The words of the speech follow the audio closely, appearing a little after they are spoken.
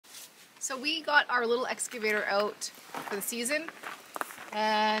So we got our little excavator out for the season,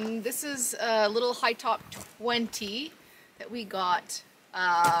 and this is a little HighTop 20 that we got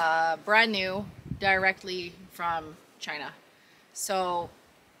brand new directly from China. So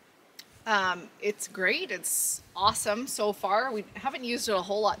it's great, it's awesome so far. We haven't used it a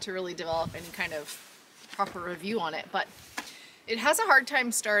whole lot to really develop any kind of proper review on it, but it has a hard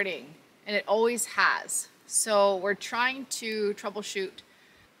time starting, and it always has. So we're trying to troubleshoot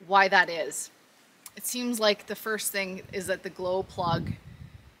why that is. It seems like the first thing is that the glow plug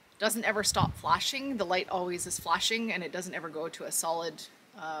doesn't ever stop flashing. The light always is flashing, and it doesn't ever go to a solid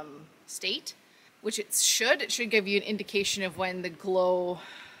state, which it should. It should give you an indication of when the glow,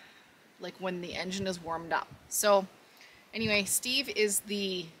 like when the engine is warmed up. So anyway, Steve is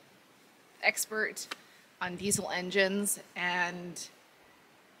the expert on diesel engines, and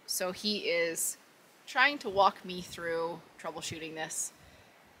so he is trying to walk me through troubleshooting this,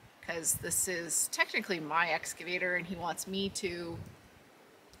 because this is technically my excavator and he wants me to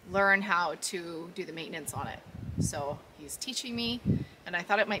learn how to do the maintenance on it. So he's teaching me, and I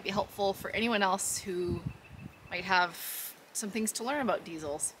thought it might be helpful for anyone else who might have some things to learn about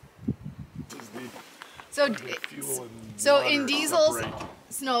diesels. So in diesels,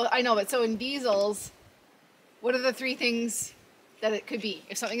 no, I know, but so in diesels, what are the three things that it could be?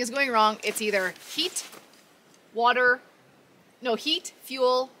 If something is going wrong, it's either heat,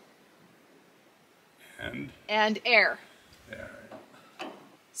 fuel, and air.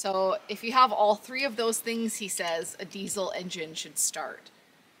 So if you have all three of those things, he says, a diesel engine should start.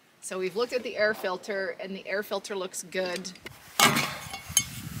 So we've looked at the air filter, and the air filter looks good.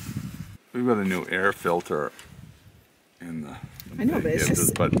 We've got a new air filter in the... I know, but it's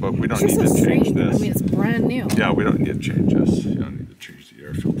just... But we don't need to change this. I mean, it's brand new. Yeah, we don't need to change this. You don't need to change the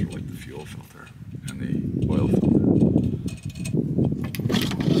air filter like the fuel filter and the oil filter.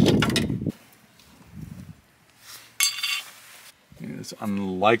 I mean, it's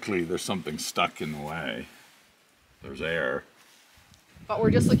unlikely there's something stuck in the way. There's air. But we're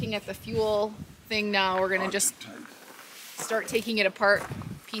just looking at the fuel thing now. We're going to just start taking it apart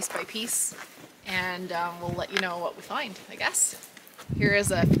piece by piece, and we'll let you know what we find, I guess. We're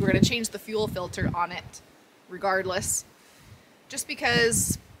going to change the fuel filter on it regardless, just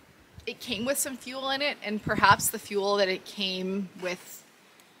because it came with some fuel in it, and perhaps the fuel that it came with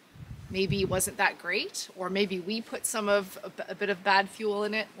maybe wasn't that great, or maybe we put a bit of bad fuel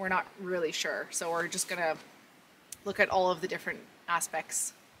in it. We're not really sure. So we're just going to look at all of the different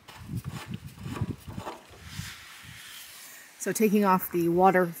aspects. So taking off the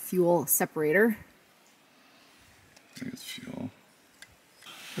water fuel separator. I think it's fuel.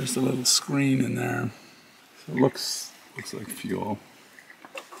 There's a little screen in there. So it looks like fuel.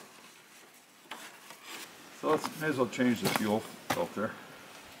 So may as well change the fuel filter.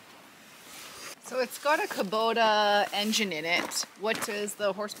 So it's got a Kubota engine in it. What is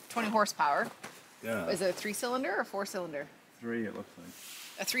the 20 horsepower? Yeah. Is it a 3-cylinder or 4-cylinder? 3, it looks like.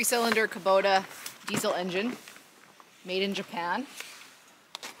 A 3-cylinder Kubota Diesel engine, made in Japan.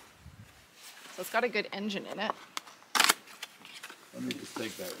 So it's got a good engine in it. Let me just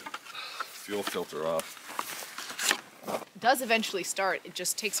take that fuel filter off. It does eventually start. It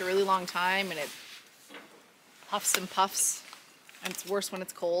just takes a really long time, and it puffs and puffs, and it's worse when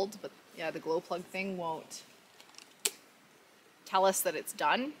it's cold. But yeah, the glow plug thing won't tell us that it's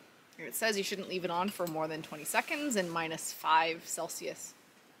done. Here it says you shouldn't leave it on for more than 20 seconds in -5 Celsius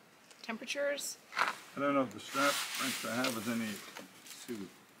temperatures. I don't know if the strap wrench I have is any suit.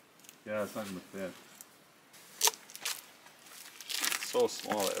 Yeah, it's not going to fit. It's so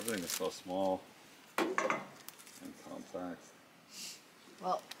small. Everything is so small and compact.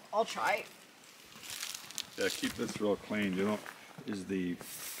 Well, I'll try. Yeah, keep this real clean. You don't. Is the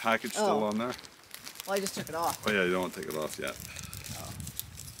package still on there? Well, I just took it off. Oh yeah, you don't want to take it off yet. Oh.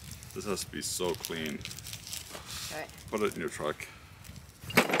 This has to be so clean. Okay. Put it in your truck.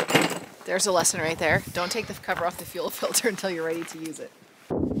 There's a lesson right there. Don't take the cover off the fuel filter until you're ready to use it.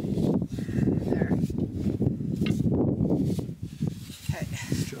 There. Okay.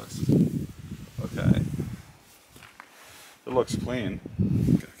 Okay. It looks clean.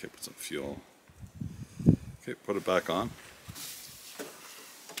 Okay, put some fuel. Okay, put it back on.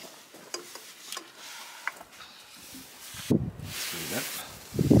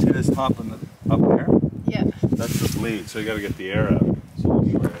 See this top and up there? Yeah. That's the bleed, so you got to get the air out. So we'll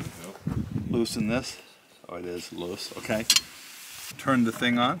show you how to do. Loosen this. Oh, it is loose. Okay. Turn the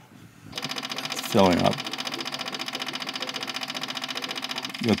thing on. It's filling up.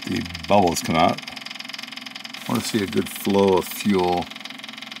 You got the bubbles come out. I want to see a good flow of fuel.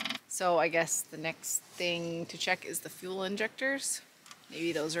 So I guess the next thing to check is the fuel injectors.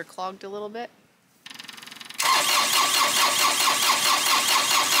 Maybe those are clogged a little bit.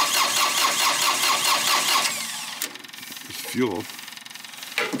 There's fuel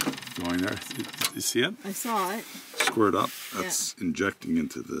going there. You see it? I saw it. Squirt up. That's injecting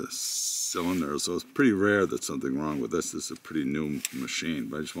into the cylinder. So it's pretty rare that something wrong with this. This is a pretty new machine,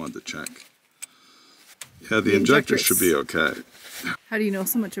 but I just wanted to check. Yeah, the injector should be okay. How do you know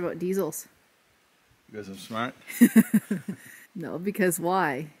so much about diesels? Because I'm smart? No, because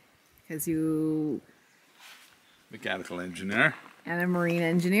why? Because you... Mechanical engineer. And a marine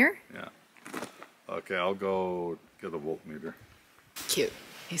engineer? Yeah. Okay, I'll go get a voltmeter. Cute.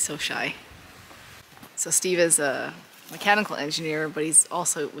 He's so shy. So Steve is a mechanical engineer, but he's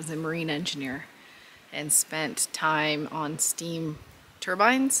also was a marine engineer and spent time on steam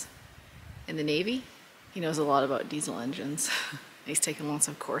turbines in the Navy. He knows a lot about diesel engines. He's taken lots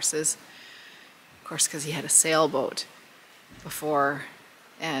of courses. Of course, because he had a sailboat before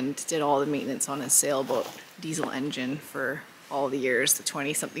and did all the maintenance on his sailboat diesel engine for all the years, the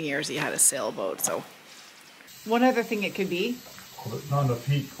 20-something years he had a sailboat. So one other thing it could be. Well, there's not enough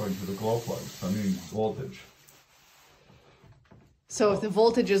heat going to the glow plugs. I mean voltage. So if the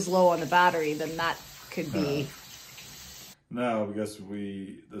voltage is low on the battery, then that could be... No, because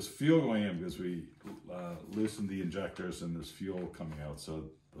there's fuel going in because we loosened the injectors and there's fuel coming out. So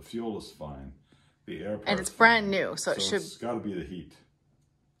the fuel is fine. The air and it's brand new, so it should... It's got to be the heat.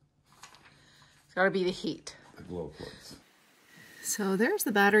 It's got to be the heat. The glow plugs. So there's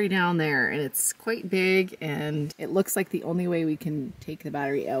the battery down there, and it's quite big, and it looks like the only way we can take the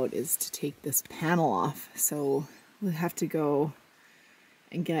battery out is to take this panel off. So we'll have to go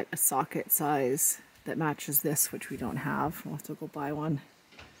and get a socket size that matches this, which we don't have. We'll have to go buy one.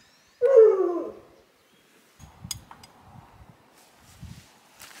 Oh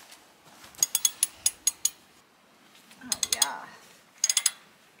yeah.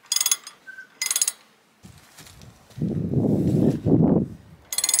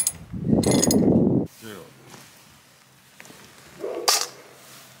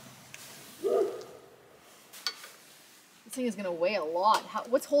 This thing is gonna weigh a lot.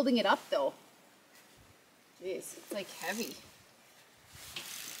 What's holding it up though? Jeez, it's like heavy.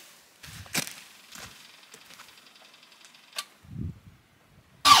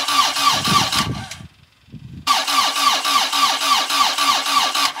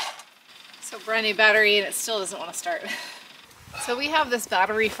 So brand new battery and it still doesn't want to start. So we have this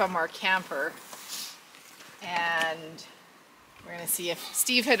battery from our camper and we're gonna see if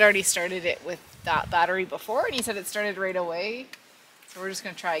Steve had already started it with that battery before and he said it started right away. So we're just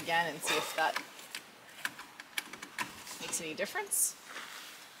gonna try again and see if that makes any difference.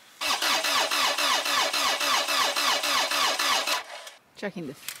 Checking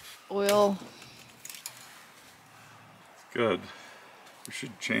the oil. Good. We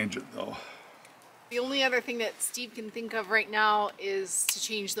should change it though. The only other thing that Steve can think of right now is to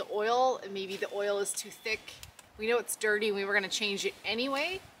change the oil, and maybe the oil is too thick. We know it's dirty and we were going to change it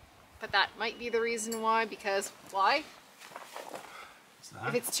anyway, but that might be the reason why, because why?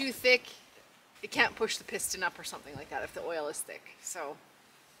 If it's too thick, it can't push the piston up or something like that if the oil is thick. So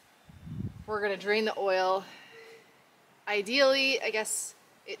we're going to drain the oil. Ideally, I guess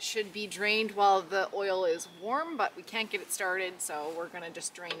it should be drained while the oil is warm, but we can't get it started, so we're going to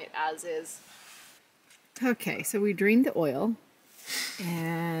just drain it as is. Okay, so we drained the oil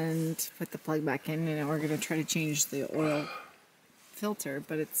and put the plug back in, and we're going to try to change the oil filter,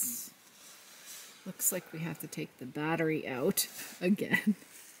 but it's looks like we have to take the battery out again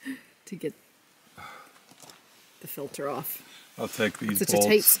to get the filter off. I'll take these Such bolts, a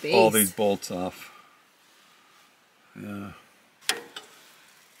tight space. all these bolts off. Yeah.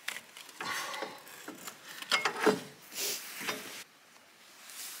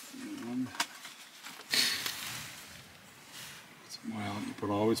 Well, but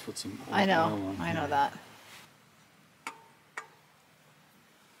always put some oil I know, on I know here. that.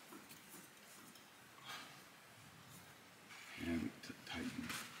 And tighten.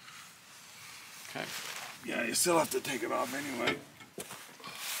 Okay. Yeah, you still have to take it off anyway.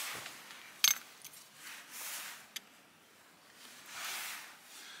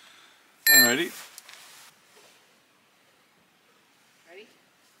 Alrighty. Ready?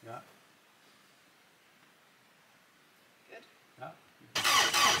 Yeah. Good. Yeah.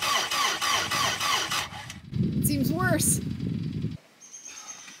 It seems worse.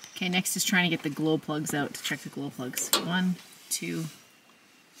 Okay, next is trying to get the glow plugs out to check the glow plugs. 1, 2,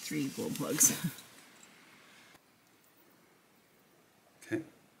 3 glow plugs. Okay.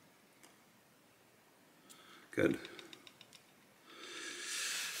 Good.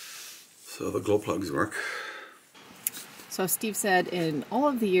 So the glow plugs work. So Steve said in all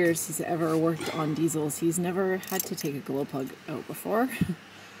of the years he's ever worked on diesels, he's never had to take a glow plug out before.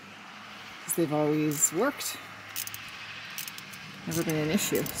 Because they've always worked. Never been an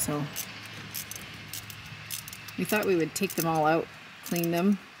issue, so we thought we would take them all out, clean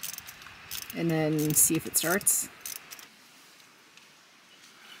them, and then see if it starts.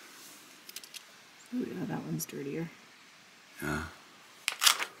 Oh yeah, that one's dirtier. Yeah.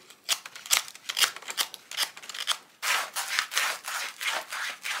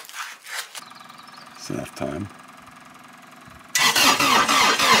 It's enough time.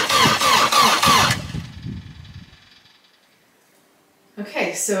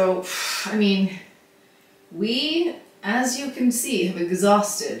 Okay, so, I mean, we, as you can see, have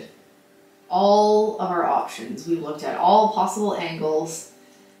exhausted all of our options. We've looked at all possible angles.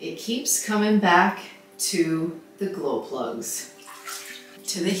 It keeps coming back to the glow plugs,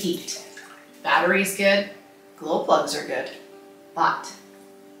 to the heat. Battery's good, glow plugs are good, but,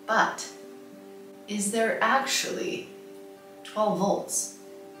 is there actually 12 volts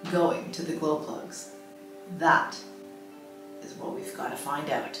going to the glow plugs? That is what we've got to find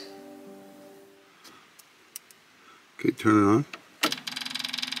out. Okay, turn it on.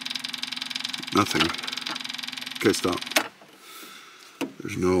 Nothing. Okay, stop.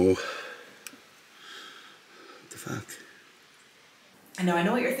 There's no... What the fuck? I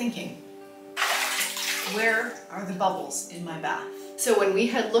know what you're thinking. Where are the bubbles in my bath? So when we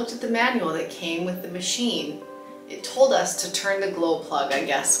had looked at the manual that came with the machine, it told us to turn the glow plug, I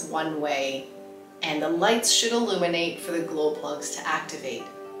guess, one way, and the lights should illuminate for the glow plugs to activate,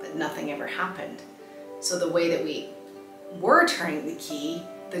 but nothing ever happened. So the way that we were turning the key,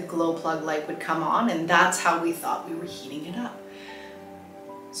 the glow plug light would come on, and that's how we thought we were heating it up.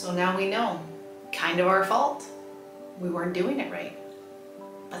 So now we know, kind of our fault. We weren't doing it right,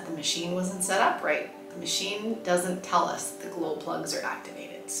 but the machine wasn't set up right. The machine doesn't tell us the glow plugs are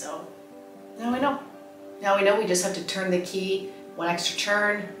activated. So now we know. Now we know we just have to turn the key one extra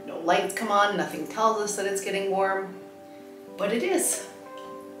turn, no lights come on, nothing tells us that it's getting warm, but it is.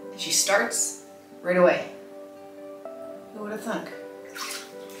 She starts right away. Who would have thunk?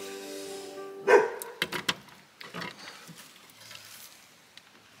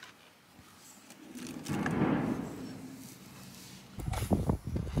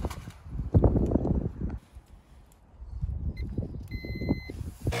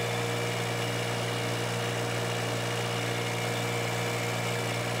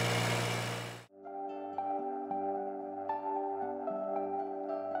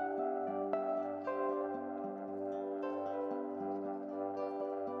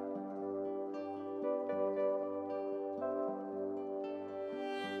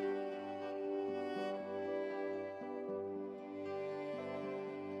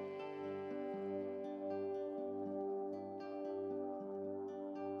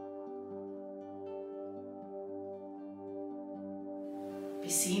 Be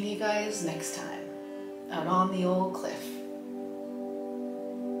seeing you guys next time out on the old cliff.